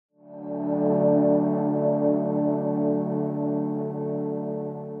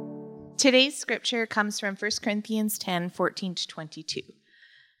Today's scripture comes from 1 Corinthians 10:14-22.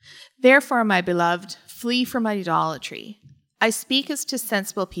 Therefore, my beloved, flee from idolatry. I speak as to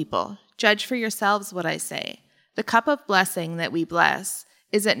sensible people. Judge for yourselves what I say. The cup of blessing that we bless,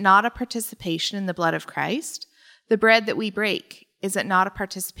 is it not a participation in the blood of Christ? The bread that we break, is it not a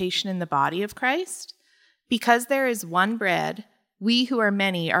participation in the body of Christ? Because there is one bread, we who are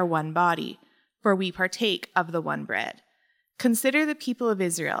many are one body, for we partake of the one bread. Consider the people of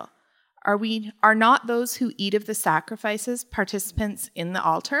Israel. Are not those who eat of the sacrifices participants in the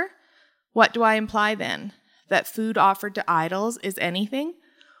altar? What do I imply then? That food offered to idols is anything?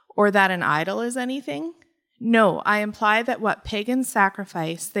 Or that an idol is anything? No, I imply that what pagans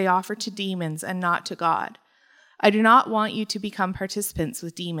sacrifice, they offer to demons and not to God. I do not want you to become participants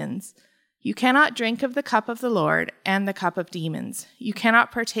with demons. You cannot drink of the cup of the Lord and the cup of demons. You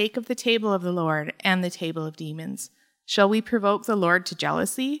cannot partake of the table of the Lord and the table of demons. Shall we provoke the Lord to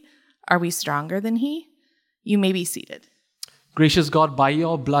jealousy? Are we stronger than he? You may be seated. Gracious God, by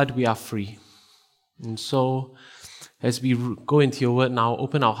your blood we are free. And so, as we go into your word now,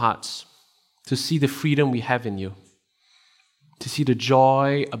 open our hearts to see the freedom we have in you, to see the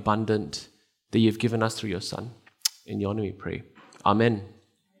joy abundant that you've given us through your Son. In your name we pray. Amen.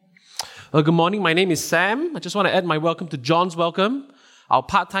 Well, good morning. My name is Sam. I just want to add my welcome to John's welcome, our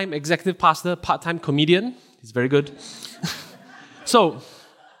part-time executive pastor, part-time comedian. He's very good. So,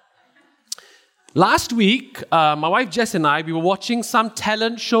 last week, my wife Jess and I, we were watching some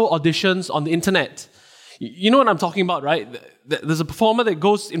talent show auditions on the internet. You know what I'm talking about, right? There's a performer that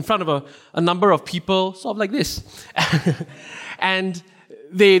goes in front of a number of people, sort of like this. And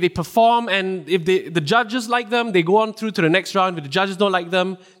they perform, and if the judges like them, they go on through to the next round. If the judges don't like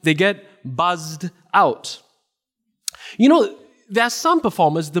them, they get buzzed out. You know, there are some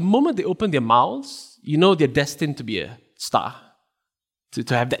performers, the moment they open their mouths, you know they're destined to be a star,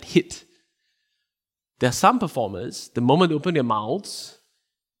 to have that hit. There are some performers, the moment they open their mouths,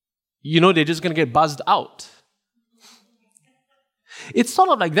 you know they're just going to get buzzed out. It's sort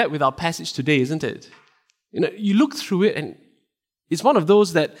of like that with our passage today, isn't it? You know, you look through it and it's one of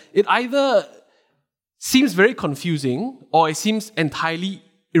those that it either seems very confusing or it seems entirely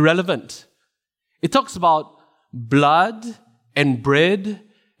irrelevant. It talks about blood and bread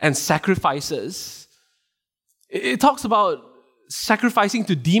and sacrifices. It talks about sacrificing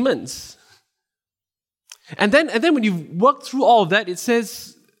to demons. And then when you work through all of that,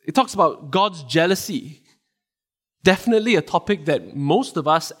 it talks about God's jealousy. Definitely a topic that most of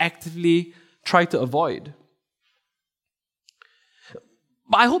us actively try to avoid.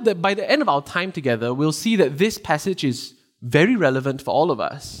 But I hope that by the end of our time together, we'll see that this passage is very relevant for all of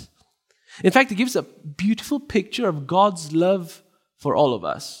us. In fact, it gives a beautiful picture of God's love for all of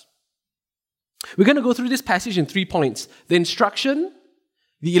us. We're going to go through this passage in 3 points: the instruction,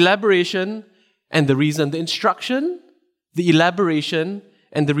 the elaboration, and the reason. The instruction, the elaboration,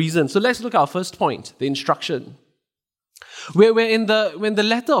 and the reason. So let's look at our first point, the instruction. We're in the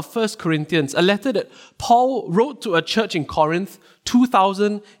letter of 1 Corinthians, a letter that Paul wrote to a church in Corinth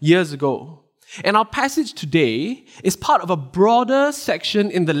 2,000 years ago. And our passage today is part of a broader section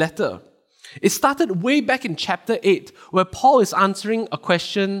in the letter. It started way back in chapter 8, where Paul is answering a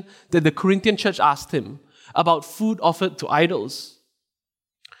question that the Corinthian church asked him about food offered to idols.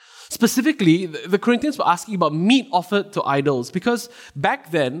 Specifically, the Corinthians were asking about meat offered to idols because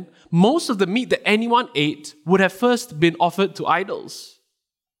back then, most of the meat that anyone ate would have first been offered to idols.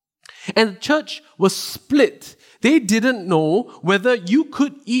 And the church was split. They didn't know whether you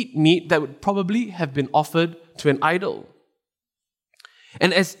could eat meat that would probably have been offered to an idol.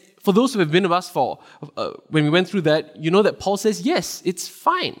 And as for those who have been with us when we went through that, you know that Paul says, yes, it's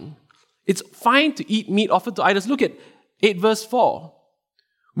fine. It's fine to eat meat offered to idols. Look at 8 verse 4.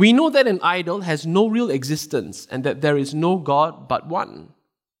 We know that an idol has no real existence and that there is no God but one.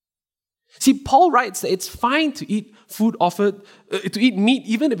 See, Paul writes that it's fine to eat to eat meat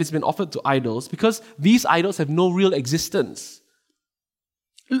even if it's been offered to idols because these idols have no real existence.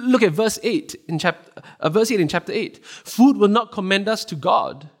 Look at verse 8 in chapter 8. Food will not commend us to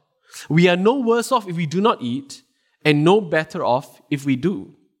God. We are no worse off if we do not eat and no better off if we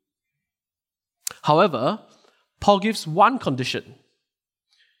do. However, Paul gives one condition.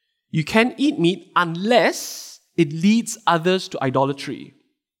 You can eat meat unless it leads others to idolatry.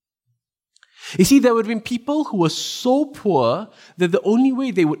 You see, there would have been people who were so poor that the only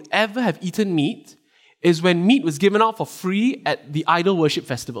way they would ever have eaten meat is when meat was given out for free at the idol worship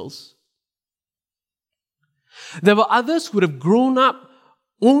festivals. There were others who would have grown up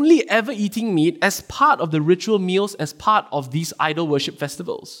only ever eating meat as part of the ritual meals, as part of these idol worship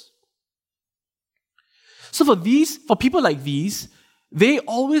festivals. So for people like these, they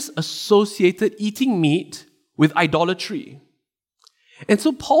always associated eating meat with idolatry. And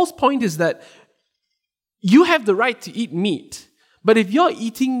so Paul's point is that you have the right to eat meat, but if your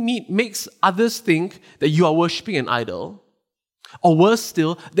eating meat makes others think that you are worshipping an idol, or worse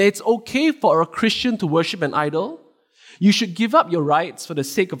still, that it's okay for a Christian to worship an idol, you should give up your rights for the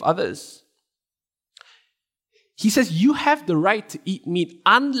sake of others. He says you have the right to eat meat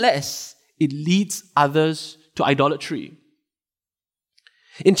unless it leads others to idolatry.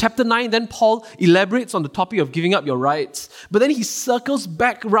 In chapter 9, then Paul elaborates on the topic of giving up your rights, but then he circles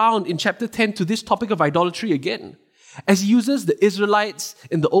back around in chapter 10 to this topic of idolatry again, as he uses the Israelites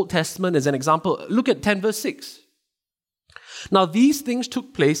in the Old Testament as an example. Look at 10 verse 6. Now these things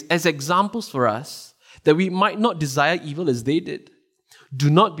took place as examples for us, that we might not desire evil as they did. Do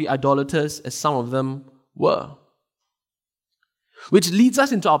not be idolaters as some of them were. Which leads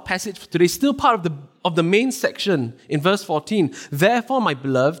us into our passage for today, still part of the main section in verse 14. Therefore, my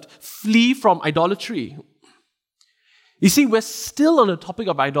beloved, flee from idolatry. You see, we're still on the topic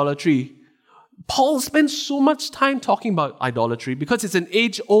of idolatry. Paul spends so much time talking about idolatry because it's an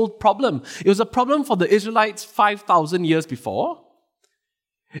age-old problem. It was a problem for the Israelites 5,000 years before.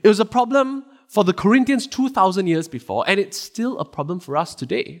 It was a problem for the Corinthians 2,000 years before, and it's still a problem for us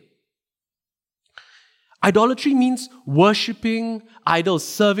today. Idolatry means worshipping idols,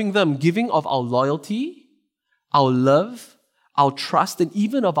 serving them, giving of our loyalty, our love, our trust, and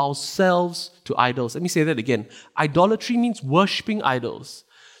even of ourselves to idols. Let me say that again. Idolatry means worshipping idols,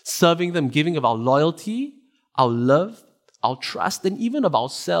 serving them, giving of our loyalty, our love, our trust, and even of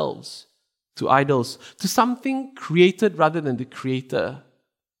ourselves to idols, to something created rather than the Creator,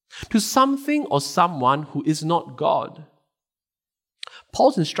 to something or someone who is not God.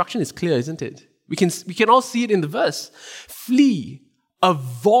 Paul's instruction is clear, isn't it? We can all see it in the verse. Flee,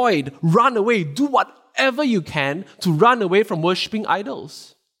 avoid, run away, do whatever you can to run away from worshipping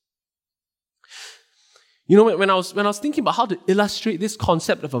idols. You know, when I was thinking about how to illustrate this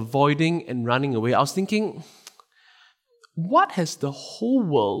concept of avoiding and running away, I was thinking, what has the whole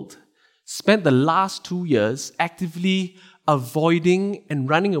world spent the last 2 years actively avoiding and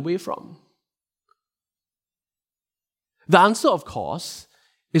running away from? The answer, of course,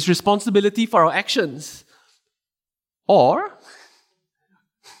 is responsibility for our actions. Or,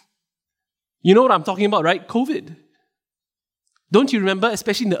 you know what I'm talking about, right? COVID. Don't you remember,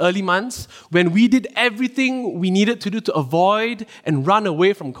 especially in the early months, when we did everything we needed to do to avoid and run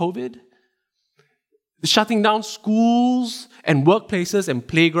away from COVID? Shutting down schools and workplaces and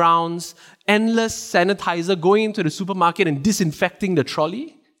playgrounds, endless sanitizer, going into the supermarket and disinfecting the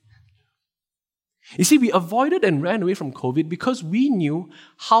trolley. You see, we avoided and ran away from COVID because we knew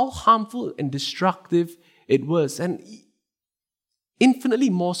how harmful and destructive it was, and infinitely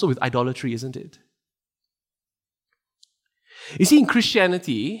more so with idolatry, isn't it? You see, in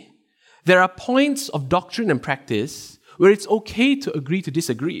Christianity, there are points of doctrine and practice where it's okay to agree to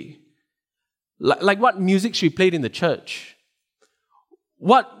disagree. Like what music should be played in the church,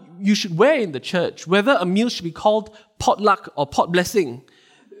 what you should wear in the church, whether a meal should be called potluck or pot blessing.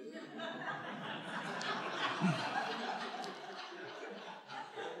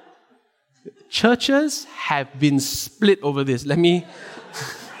 Churches have been split over this.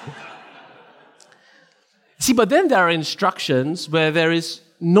 See, but then there are instructions where there is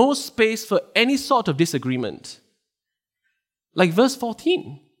no space for any sort of disagreement. Like verse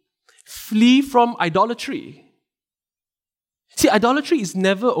 14, flee from idolatry. See, idolatry is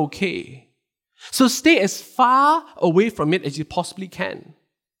never okay. So stay as far away from it as you possibly can.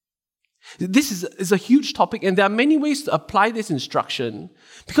 This is a huge topic, and there are many ways to apply this instruction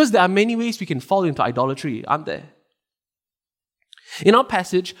because there are many ways we can fall into idolatry, aren't there? In our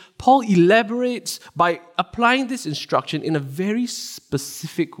passage, Paul elaborates by applying this instruction in a very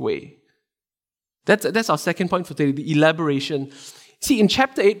specific way. That's our second point for today, the elaboration. See, in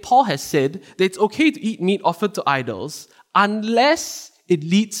chapter 8, Paul has said that it's okay to eat meat offered to idols unless it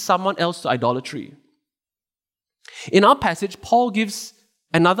leads someone else to idolatry. In our passage, Paul gives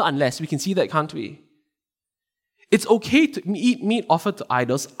another unless. We can see that, can't we? It's okay to eat meat offered to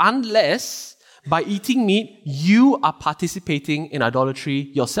idols unless by eating meat you are participating in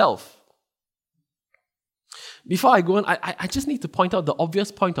idolatry yourself. Before I go on, I just need to point out the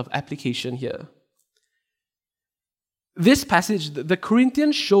obvious point of application here. This passage, the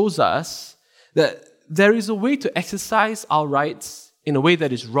Corinthians shows us that there is a way to exercise our rights in a way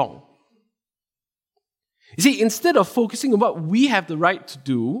that is wrong. You see, instead of focusing on what we have the right to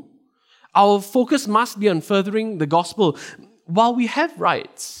do, our focus must be on furthering the gospel. While we have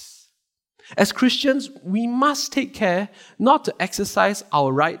rights, as Christians, we must take care not to exercise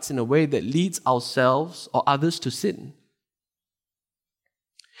our rights in a way that leads ourselves or others to sin.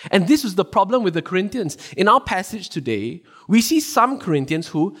 And this was the problem with the Corinthians. In our passage today, we see some Corinthians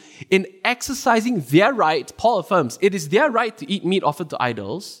who, in exercising their right, Paul affirms, it is their right to eat meat offered to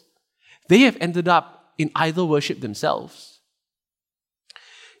idols, they have ended up in idol worship themselves.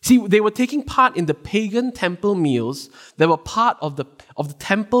 See, they were taking part in the pagan temple meals that were part of the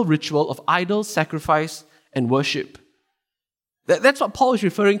temple ritual of idol sacrifice and worship. That's what Paul is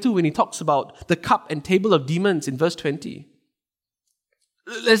referring to when he talks about the cup and table of demons in verse 20.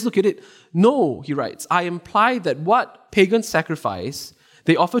 Let's look at it. No, he writes, I imply that what pagans sacrifice,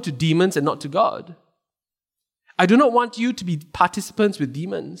 they offer to demons and not to God. I do not want you to be participants with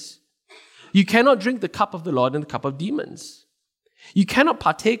demons. You cannot drink the cup of the Lord and the cup of demons. You cannot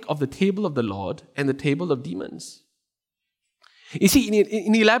partake of the table of the Lord and the table of demons. You see,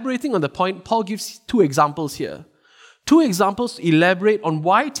 in elaborating on the point, Paul gives two examples here. Two examples to elaborate on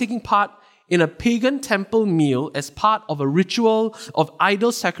why taking part in a pagan temple meal as part of a ritual of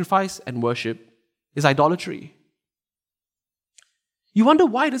idol sacrifice and worship is idolatry. You wonder,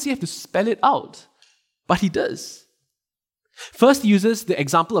 why does he have to spell it out? But he does. First, he uses the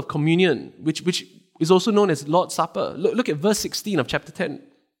example of communion, which is also known as Lord's Supper. Look at verse 16 of chapter 10.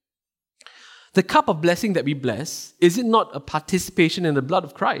 The cup of blessing that we bless, is it not a participation in the blood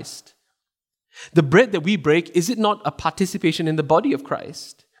of Christ? The bread that we break, is it not a participation in the body of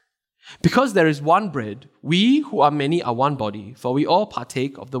Christ? Because there is one bread, we who are many are one body, for we all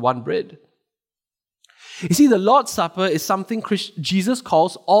partake of the one bread. You see, the Lord's Supper is something Jesus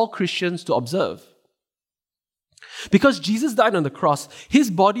calls all Christians to observe. Because Jesus died on the cross,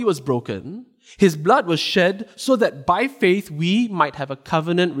 his body was broken, his blood was shed so that by faith we might have a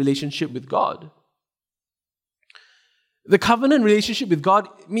covenant relationship with God. The covenant relationship with God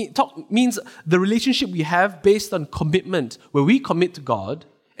means the relationship we have based on commitment, where we commit to God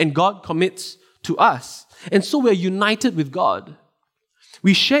and God commits to us. And so we're united with God.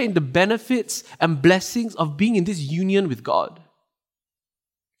 We share in the benefits and blessings of being in this union with God.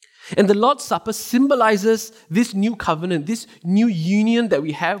 And the Lord's Supper symbolizes this new covenant, this new union that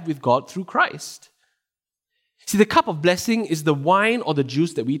we have with God through Christ. See, the cup of blessing is the wine or the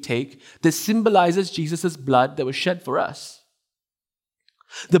juice that we take that symbolizes Jesus' blood that was shed for us.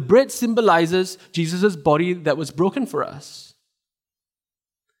 The bread symbolizes Jesus' body that was broken for us.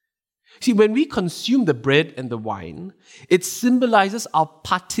 See, when we consume the bread and the wine, it symbolizes our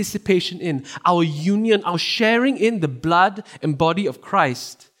participation in, our union, our sharing in the blood and body of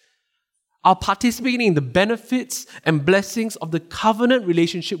Christ. Our participating in the benefits and blessings of the covenant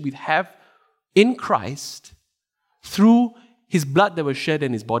relationship we have in Christ through his blood that was shed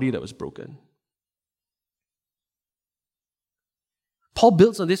and his body that was broken. Paul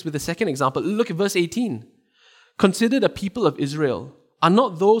builds on this with a second example. Look at verse 18. Consider the people of Israel. Are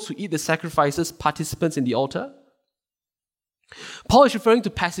not those who eat the sacrifices participants in the altar? Paul is referring to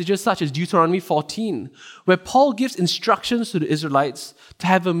passages such as Deuteronomy 14, where Paul gives instructions to the Israelites to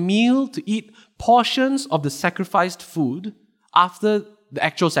have a meal to eat portions of the sacrificed food after the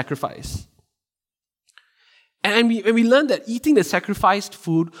actual sacrifice. And we learned that eating the sacrificed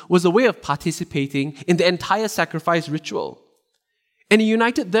food was a way of participating in the entire sacrifice ritual. And he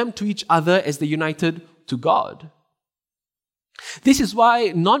united them to each other as they united to God. This is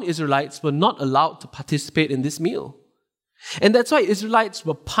why non-Israelites were not allowed to participate in this meal. And that's why Israelites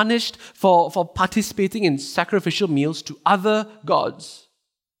were punished for participating in sacrificial meals to other gods.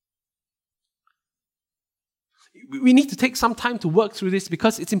 We need to take some time to work through this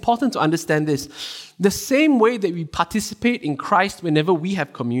because it's important to understand this. The same way that we participate in Christ whenever we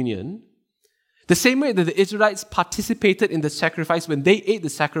have communion, the same way that the Israelites participated in the sacrifice when they ate the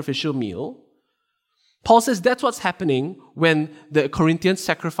sacrificial meal, Paul says that's what's happening when the Corinthians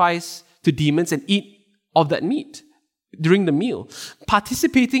sacrifice to demons and eat of that meat during the meal.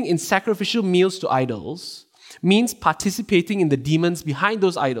 Participating in sacrificial meals to idols means participating in the demons behind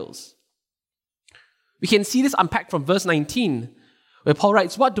those idols. We can see this unpacked from verse 19, where Paul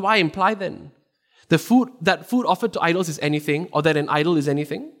writes, what do I imply then? That food offered to idols is anything, or that an idol is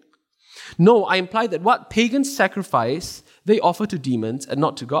anything? No, I imply that what pagans sacrifice, they offer to demons and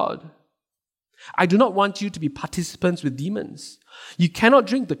not to God. I do not want you to be participants with demons. You cannot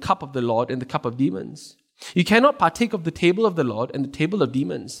drink the cup of the Lord and the cup of demons. You cannot partake of the table of the Lord and the table of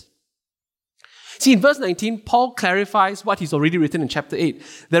demons. See, in verse 19, Paul clarifies what he's already written in chapter 8.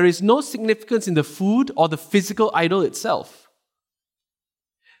 There is no significance in the food or the physical idol itself.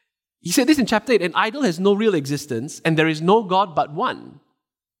 He said this in chapter 8, an idol has no real existence and there is no God but one.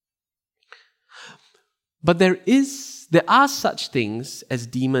 But there are such things as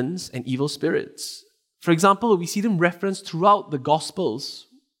demons and evil spirits. For example, we see them referenced throughout the Gospels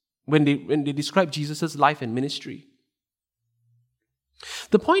when they describe Jesus' life and ministry.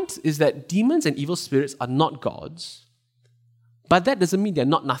 The point is that demons and evil spirits are not gods, but that doesn't mean they're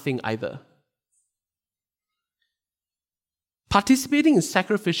not nothing either. Participating in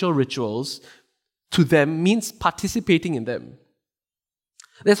sacrificial rituals to them means participating in them.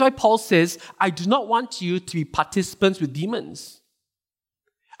 That's why Paul says, I do not want you to be participants with demons.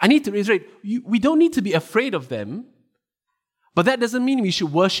 I need to reiterate, we don't need to be afraid of them, but that doesn't mean we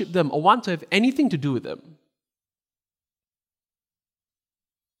should worship them or want to have anything to do with them.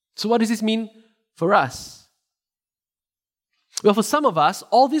 So what does this mean for us? Well, for some of us,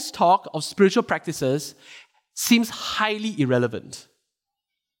 all this talk of spiritual practices seems highly irrelevant.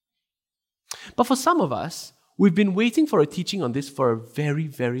 But for some of us, we've been waiting for a teaching on this for a very,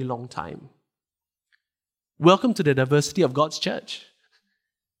 very long time. Welcome to the diversity of God's church.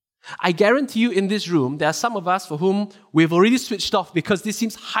 I guarantee you in this room, there are some of us for whom we've already switched off because this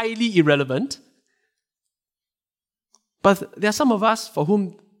seems highly irrelevant. But there are some of us for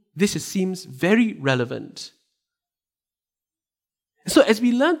whom this seems very relevant. So as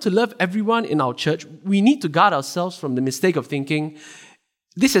we learn to love everyone in our church, we need to guard ourselves from the mistake of thinking,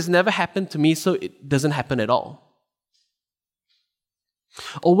 this has never happened to me, so it doesn't happen at all.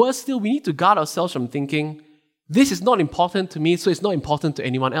 Or worse still, we need to guard ourselves from thinking, this is not important to me, so it's not important to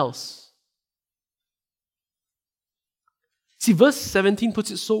anyone else. See, verse 17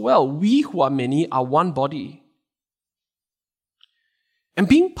 puts it so well. We who are many are one body. And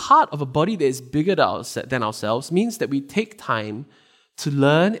being part of a body that is bigger than ourselves means that we take time to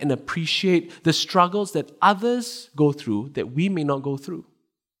learn and appreciate the struggles that others go through that we may not go through.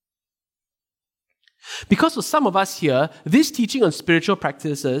 Because for some of us here, this teaching on spiritual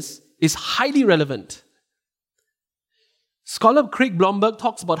practices is highly relevant. Scholar Craig Blomberg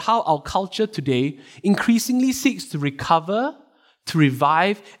talks about how our culture today increasingly seeks to recover, to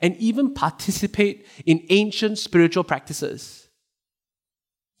revive, and even participate in ancient spiritual practices.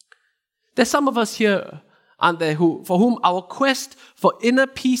 There's some of us here, aren't there, for whom our quest for inner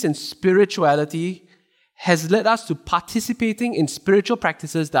peace and spirituality has led us to participating in spiritual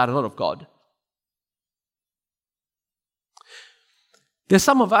practices that are not of God. There's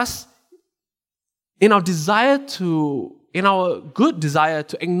some of us, in our good desire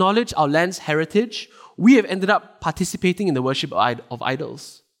to acknowledge our land's heritage, we have ended up participating in the worship of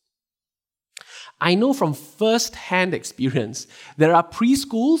idols. I know from first-hand experience, there are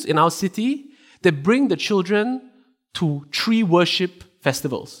preschools in our city that bring the children to tree worship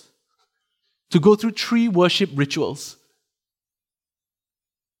festivals, to go through tree worship rituals.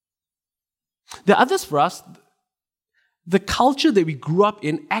 There are others for us. The culture that we grew up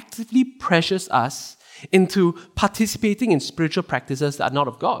in actively pressures us into participating in spiritual practices that are not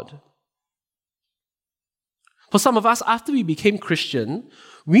of God. For some of us, after we became Christian,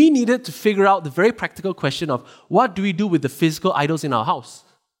 we needed to figure out the very practical question of what do we do with the physical idols in our house?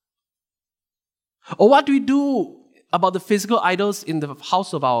 Or what do we do about the physical idols in the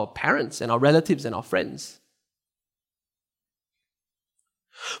house of our parents and our relatives and our friends?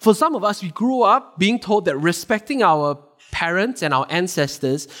 For some of us, we grew up being told that respecting our parents and our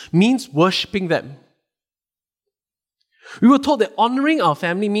ancestors means worshipping them. We were told that honoring our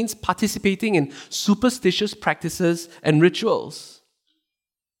family means participating in superstitious practices and rituals.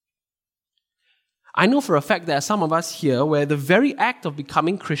 I know for a fact there are some of us here where the very act of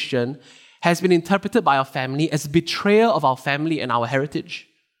becoming Christian has been interpreted by our family as betrayal of our family and our heritage,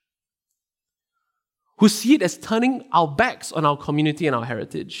 who see it as turning our backs on our community and our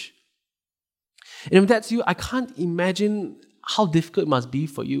heritage. And if that's you, I can't imagine how difficult it must be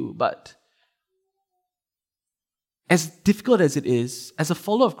for you, but as difficult as it is, as a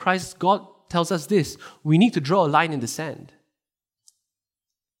follower of Christ, God tells us this: we need to draw a line in the sand.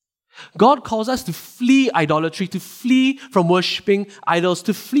 God calls us to flee idolatry, to flee from worshipping idols,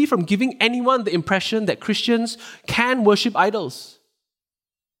 to flee from giving anyone the impression that Christians can worship idols.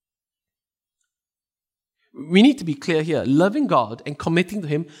 We need to be clear here. Loving God and committing to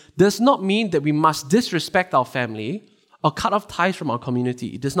Him does not mean that we must disrespect our family or cut off ties from our community.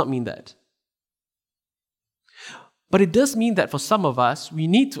 It does not mean that. But it does mean that for some of us, we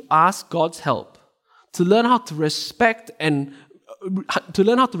need to ask God's help to learn how to respect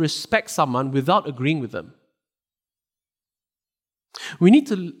someone without agreeing with them. We need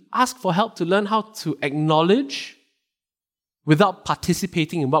to ask for help to learn how to acknowledge without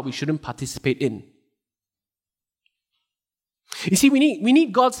participating in what we shouldn't participate in. You see, we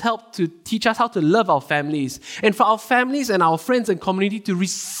need God's help to teach us how to love our families, and for our families and our friends and community to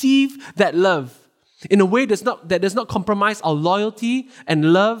receive that love in a way that does not compromise our loyalty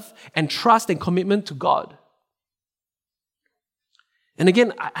and love and trust and commitment to God. And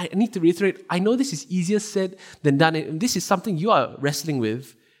again, I need to reiterate, I know this is easier said than done, and this is something you are wrestling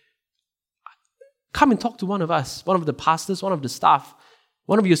with. Come and talk to one of us, one of the pastors, one of the staff,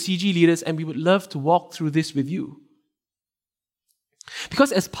 one of your CG leaders, and we would love to walk through this with you.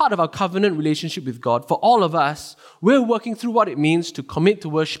 Because as part of our covenant relationship with God, for all of us, we're working through what it means to commit to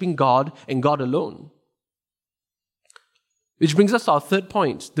worshiping God and God alone. Which brings us to our third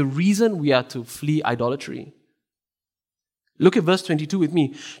point, the reason we are to flee idolatry. Look at verse 22 with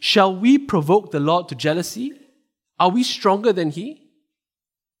me. Shall we provoke the Lord to jealousy? Are we stronger than He?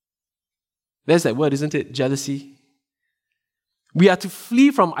 There's that word, isn't it? Jealousy. We are to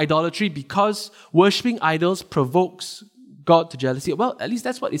flee from idolatry because worshipping idols provokes God to jealousy. Well, at least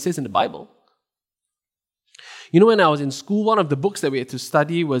that's what it says in the Bible. You know, when I was in school, one of the books that we had to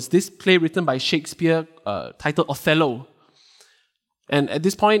study was this play written by Shakespeare titled Othello. And at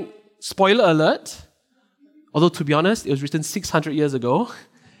this point, spoiler alert, although to be honest, it was written 600 years ago.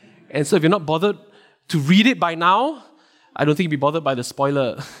 And so if you're not bothered to read it by now, I don't think you'll be bothered by the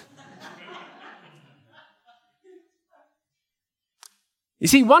spoiler. You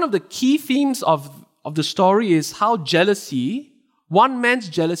see, one of the key themes of the story is how jealousy, one man's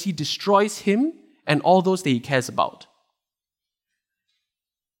jealousy, destroys him and all those that he cares about.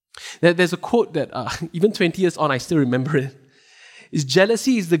 There's a quote that even 20 years on, I still remember it. Is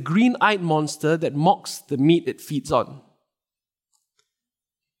jealousy is the green-eyed monster that mocks the meat it feeds on.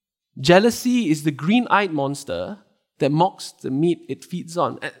 Jealousy is the green-eyed monster that mocks the meat it feeds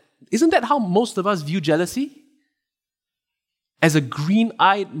on. Isn't that how most of us view jealousy? As a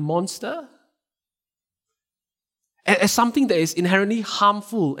green-eyed monster? As something that is inherently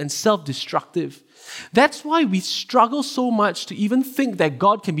harmful and self-destructive. That's why we struggle so much to even think that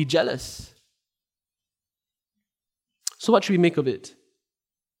God can be jealous. So what should we make of it?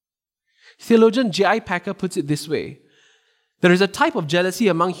 Theologian J.I. Packer puts it this way. There is a type of jealousy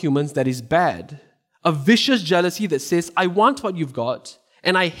among humans that is bad. A vicious jealousy that says, I want what you've got,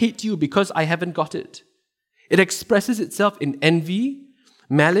 and I hate you because I haven't got it. It expresses itself in envy,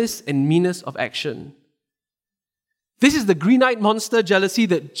 malice, and meanness of action. This is the green-eyed monster jealousy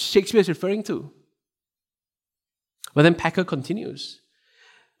that Shakespeare is referring to. But then Packer continues.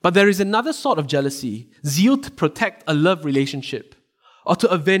 But there is another sort of jealousy, zeal to protect a love relationship or to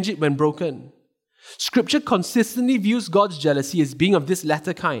avenge it when broken. Scripture consistently views God's jealousy as being of this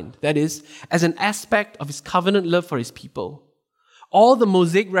latter kind, that is, as an aspect of His covenant love for His people. All the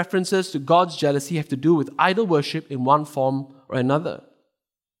Mosaic references to God's jealousy have to do with idol worship in one form or another.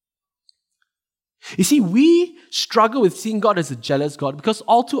 You see, we struggle with seeing God as a jealous God because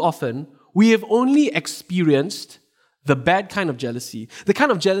all too often we have only experienced the bad kind of jealousy, the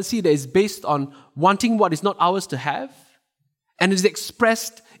kind of jealousy that is based on wanting what is not ours to have and is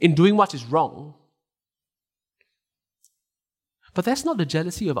expressed in doing what is wrong. But that's not the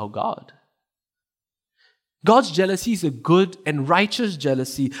jealousy of our God. God's jealousy is a good and righteous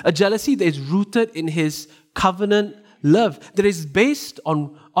jealousy, a jealousy that is rooted in His covenant love, that is based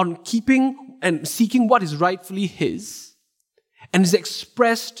on keeping and seeking what is rightfully His, and is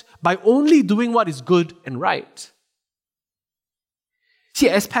expressed by only doing what is good and right. See,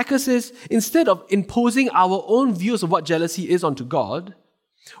 as Packer says, instead of imposing our own views of what jealousy is onto God,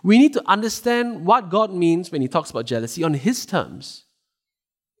 we need to understand what God means when He talks about jealousy on His terms.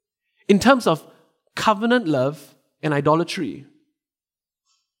 In terms of covenant love and idolatry.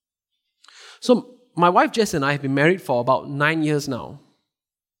 So, my wife Jess and I have been married for about 9 years now.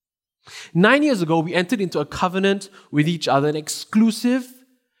 9 years ago, we entered into a covenant with each other, an exclusive,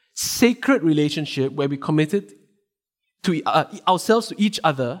 sacred relationship where we committed to ourselves to each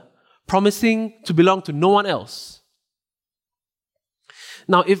other, promising to belong to no one else.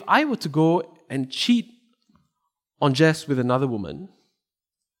 Now, if I were to go and cheat on Jess with another woman,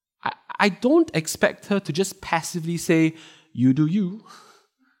 I don't expect her to just passively say, you do you.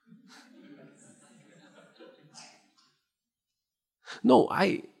 No,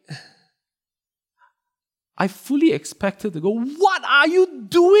 I fully expect her to go, what are you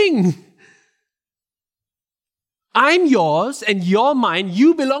doing? I'm yours and you're mine.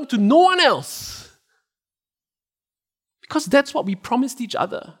 You belong to no one else. Because that's what we promised each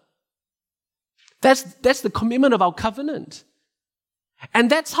other. That's the commitment of our covenant. And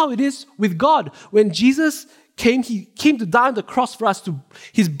that's how it is with God. When Jesus came, He came to die on the cross for us.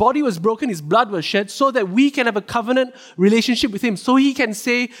 His body was broken, His blood was shed, so that we can have a covenant relationship with Him. So He can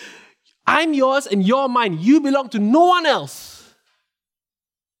say, I'm yours and you're mine. You belong to no one else.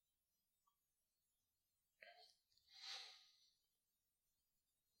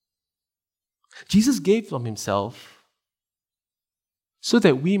 Jesus gave from Himself so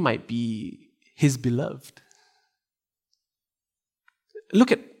that we might be His beloved.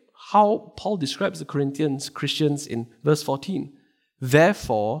 Look at how Paul describes the Corinthians Christians in verse 14.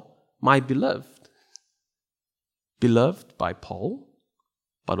 Therefore, my beloved. Beloved by Paul,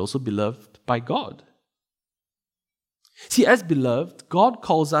 but also beloved by God. See, as beloved, God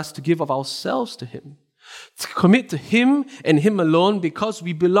calls us to give of ourselves to Him, to commit to Him and Him alone because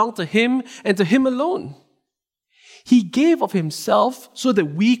we belong to Him and to Him alone. He gave of Himself so that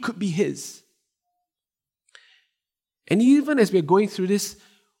we could be His. And even as we're going through this,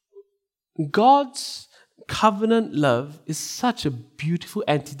 God's covenant love is such a beautiful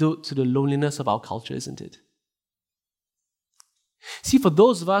antidote to the loneliness of our culture, isn't it? See, for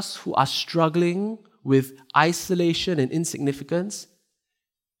those of us who are struggling with isolation and insignificance,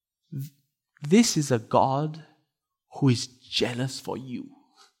 this is a God who is jealous for you.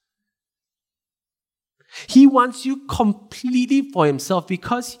 He wants you completely for Himself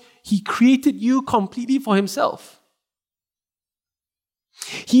because He created you completely for Himself.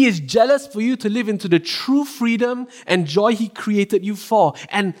 He is jealous for you to live into the true freedom and joy He created you for,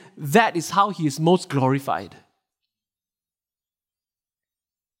 and that is how He is most glorified.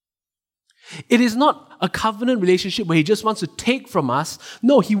 It is not a covenant relationship where He just wants to take from us.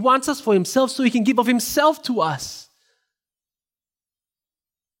 No, He wants us for Himself so He can give of Himself to us.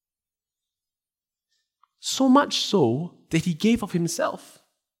 So much so that He gave of Himself.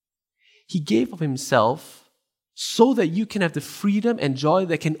 He gave of Himself so that you can have the freedom and joy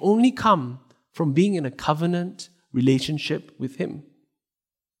that can only come from being in a covenant relationship with Him.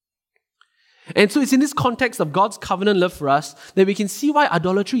 And so it's in this context of God's covenant love for us that we can see why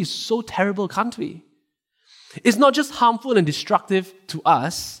idolatry is so terrible, can't we? It's not just harmful and destructive to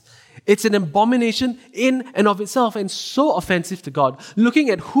us, it's an abomination in and of itself and so offensive to God. Looking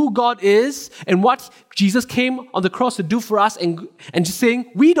at who God is and what Jesus came on the cross to do for us and just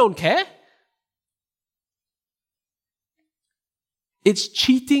saying, we don't care. It's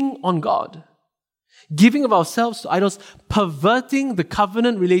cheating on God. Giving of ourselves to idols, perverting the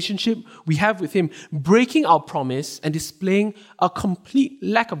covenant relationship we have with Him, breaking our promise and displaying a complete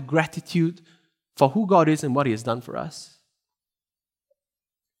lack of gratitude for who God is and what He has done for us.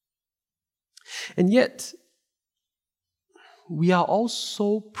 And yet, we are all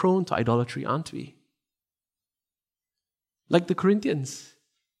so prone to idolatry, aren't we? Like the Corinthians.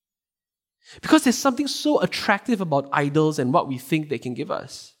 Because there's something so attractive about idols and what we think they can give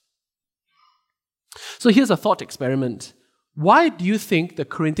us. So here's a thought experiment. Why do you think the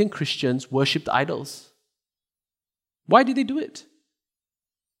Corinthian Christians worshipped idols? Why did they do it?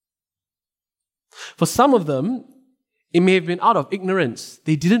 For some of them, it may have been out of ignorance.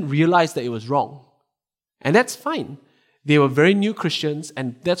 They didn't realize that it was wrong. And that's fine. They were very new Christians,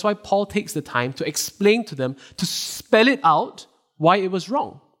 and that's why Paul takes the time to explain to them, to spell it out why it was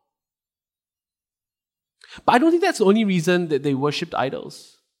wrong. But I don't think that's the only reason that they worshipped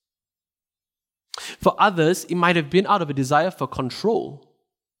idols. For others, it might have been out of a desire for control.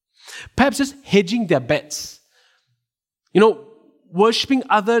 Perhaps just hedging their bets. Worshipping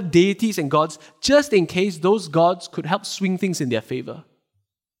other deities and gods just in case those gods could help swing things in their favor.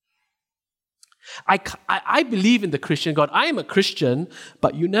 I believe in the Christian God. I am a Christian,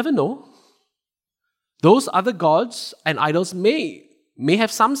 but you never know. Those other gods and idols may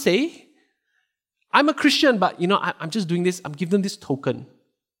have some say. I'm a Christian, but I'm just doing this. I'm giving them this token.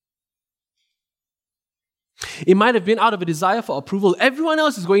 It might have been out of a desire for approval. Everyone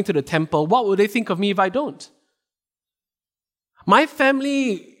else is going to the temple. What will they think of me if I don't? My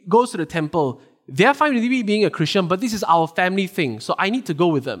family goes to the temple. They're fine with me being a Christian, but this is our family thing, so I need to go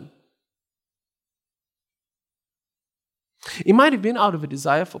with them. It might have been out of a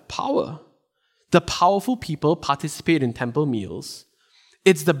desire for power. The powerful people participate in temple meals.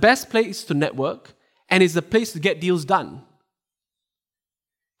 It's the best place to network, and it's the place to get deals done.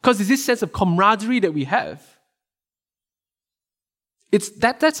 Because there's this sense of camaraderie that we have.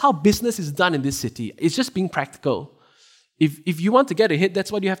 That's how business is done in this city. It's just being practical. If you want to get ahead,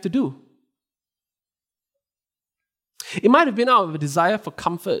 that's what you have to do. It might have been out of a desire for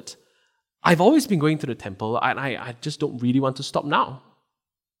comfort. I've always been going to the temple, and I just don't really want to stop now.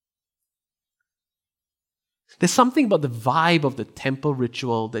 There's something about the vibe of the temple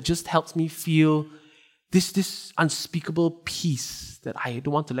ritual that just helps me feel this unspeakable peace that I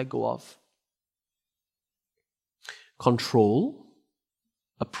don't want to let go of. Control,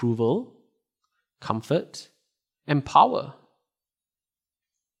 approval, comfort, and power.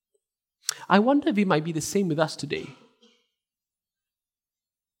 I wonder if it might be the same with us today.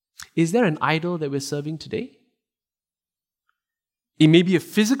 Is there an idol that we're serving today? It may be a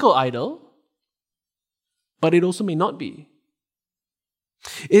physical idol, but it also may not be.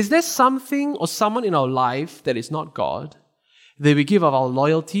 Is there something or someone in our life that is not God that we give of our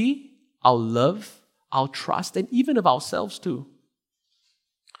loyalty, our love, our trust, and even of ourselves too.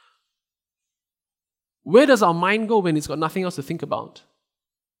 Where does our mind go when it's got nothing else to think about?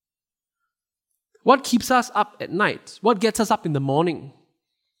 What keeps us up at night? What gets us up in the morning?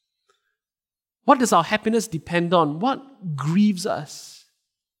 What does our happiness depend on? What grieves us?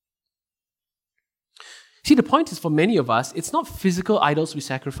 See, the point is for many of us, it's not physical idols we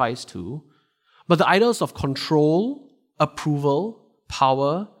sacrifice to, but the idols of control, approval,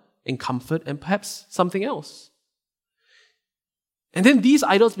 power, and comfort, and perhaps something else. And then these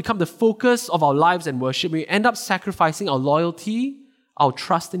idols become the focus of our lives and worship. We end up sacrificing our loyalty, our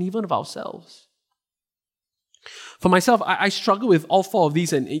trust, and even of ourselves. For myself, I struggle with all four of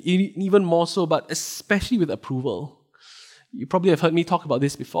these, and even more so, but especially with approval. You probably have heard me talk about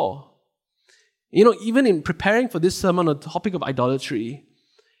this before. Even in preparing for this sermon on the topic of idolatry,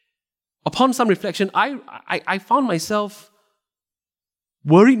 upon some reflection, I found myself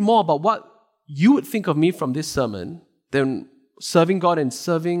worried more about what you would think of me from this sermon than serving God and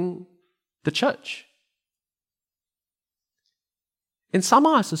serving the church. And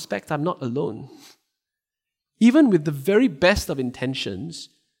somehow I suspect I'm not alone. Even with the very best of intentions,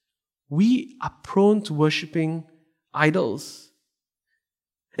 we are prone to worshipping idols.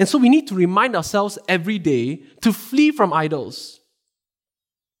 And so we need to remind ourselves every day to flee from idols.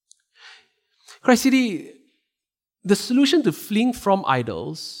 Christ City, the solution to fleeing from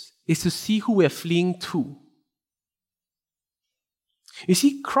idols is to see who we're fleeing to. You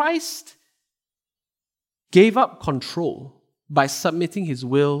see, Christ gave up control by submitting his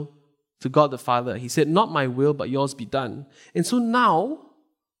will to God the Father. He said, "Not my will, but yours be done." And so now,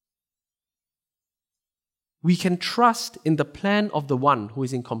 we can trust in the plan of the one who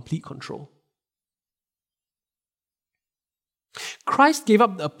is in complete control. Christ gave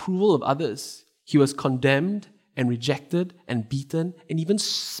up the approval of others. He was condemned and rejected and beaten and even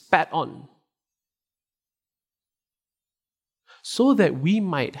spat on, so that we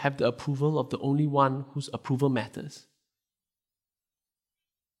might have the approval of the only one whose approval matters.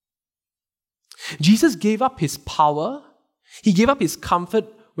 Jesus gave up his power, he gave up his comfort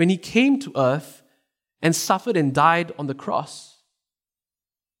when he came to earth and suffered and died on the cross.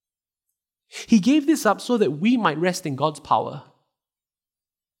 He gave this up so that we might rest in God's power,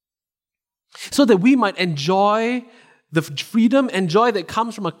 so that we might enjoy the freedom and joy that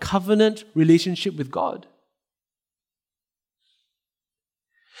comes from a covenant relationship with God.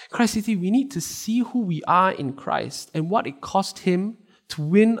 Christ City, we need to see who we are in Christ and what it cost him to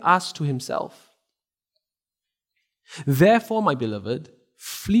win us to himself. Therefore, my beloved,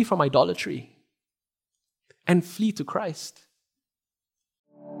 flee from idolatry and flee to Christ.